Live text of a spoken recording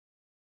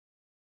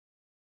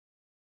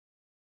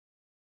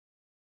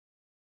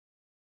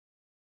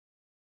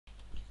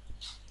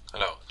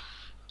Hello,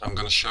 I'm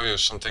going to show you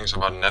some things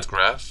about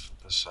NetGraph,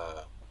 this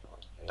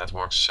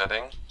network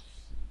setting.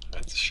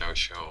 It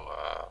shows you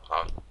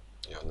how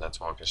your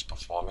network is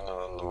performing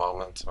at the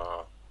moment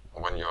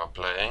when you are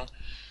playing.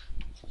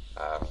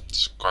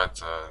 It's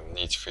quite a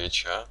neat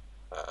feature.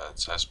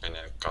 It has been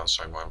in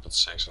Counter-Strike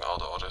 1.6 and all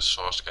the other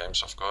Source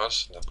games, of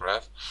course,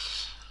 NetGraph.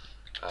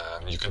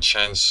 You can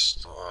change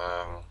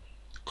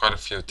quite a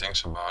few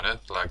things about it,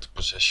 like the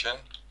position.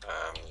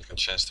 You can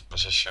change the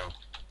position.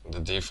 The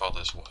default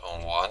is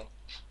on 1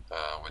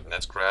 with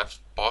NetGraph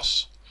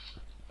POS.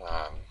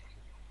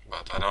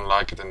 But I don't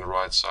like it in the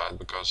right side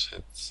because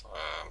it,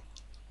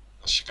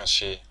 as you can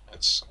see,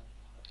 it's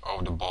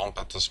over the bomb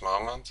at this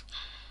moment.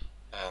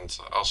 And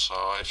also,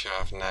 if you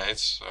have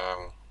nades,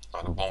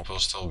 well, the bomb will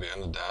still be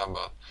under there,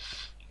 but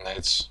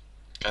nades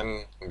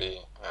can be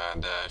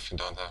there if you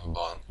don't have a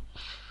bomb.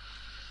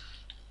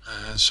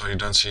 So you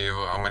don't see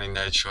how many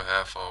nades you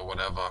have or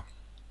whatever.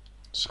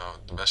 So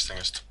the best thing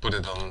is to put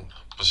it on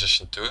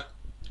position 2.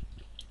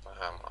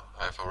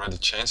 I've already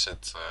changed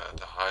it,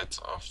 the height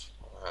of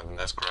the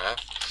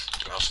NetGraph.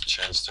 You can also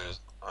change the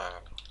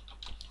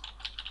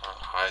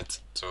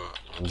height to,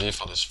 the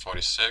default is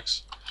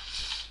 46,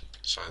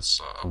 so it's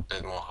a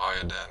bit more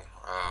higher than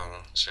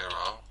 0.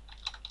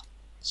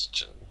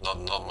 It's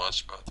not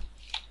much, but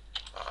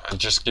I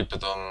just keep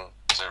it on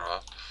 0.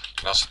 You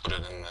can also put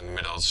it in the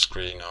middle of the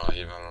screen, or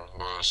even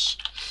worse,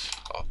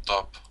 on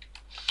top,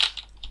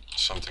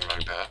 something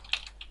like that.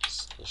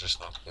 It's just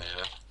not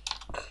needed.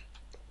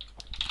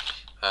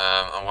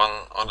 And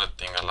one other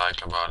thing I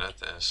like about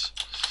it is,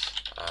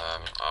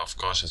 of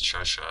course, it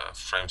shows you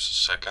frames a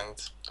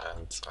second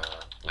and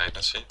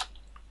latency,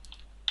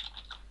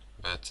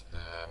 but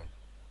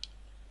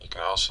you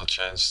can also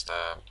change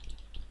the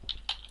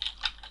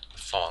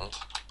font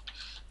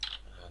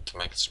to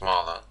make it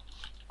smaller.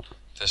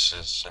 This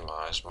is, in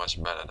my eyes,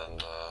 much better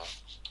than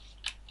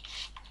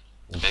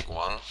the big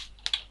one.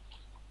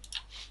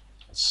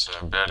 It's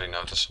barely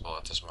noticeable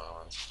at this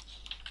moment.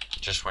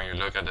 Just when you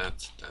look at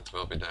it, it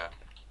will be there.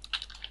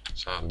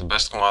 So the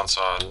best commands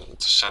are to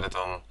set it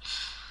on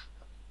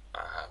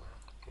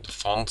the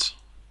font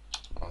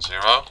on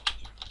 0.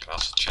 You can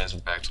also change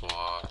it back to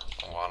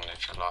 1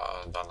 if you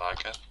don't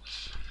like it.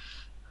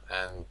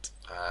 And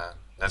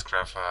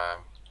NetGraph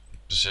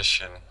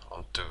position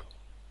on 2.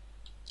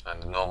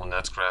 And the normal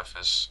NetGraph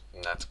is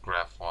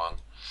NetGraph 1.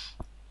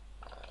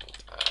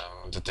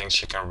 And, the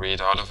things you can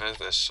read out of it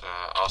is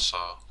also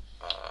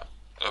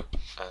up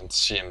and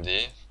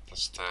CMD.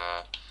 That's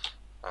the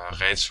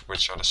rates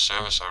which are the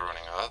servers are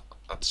running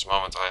at this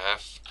moment. I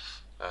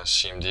have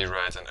CMD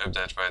rate and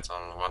update rate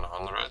on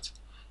 100,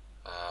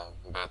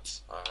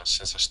 but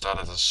since I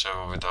started a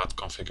server without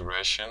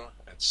configuration,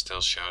 it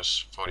still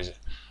shows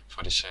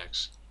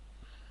 46.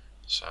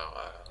 So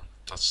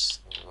that's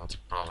not a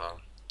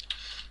problem.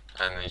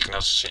 And you can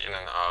also see in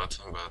and out,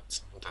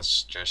 but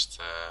that's just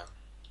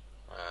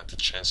the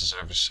changes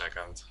every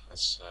second.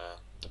 It's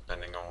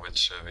depending on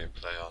which server you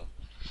play on.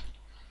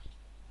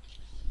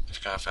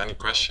 If you have any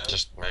questions,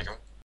 just make them.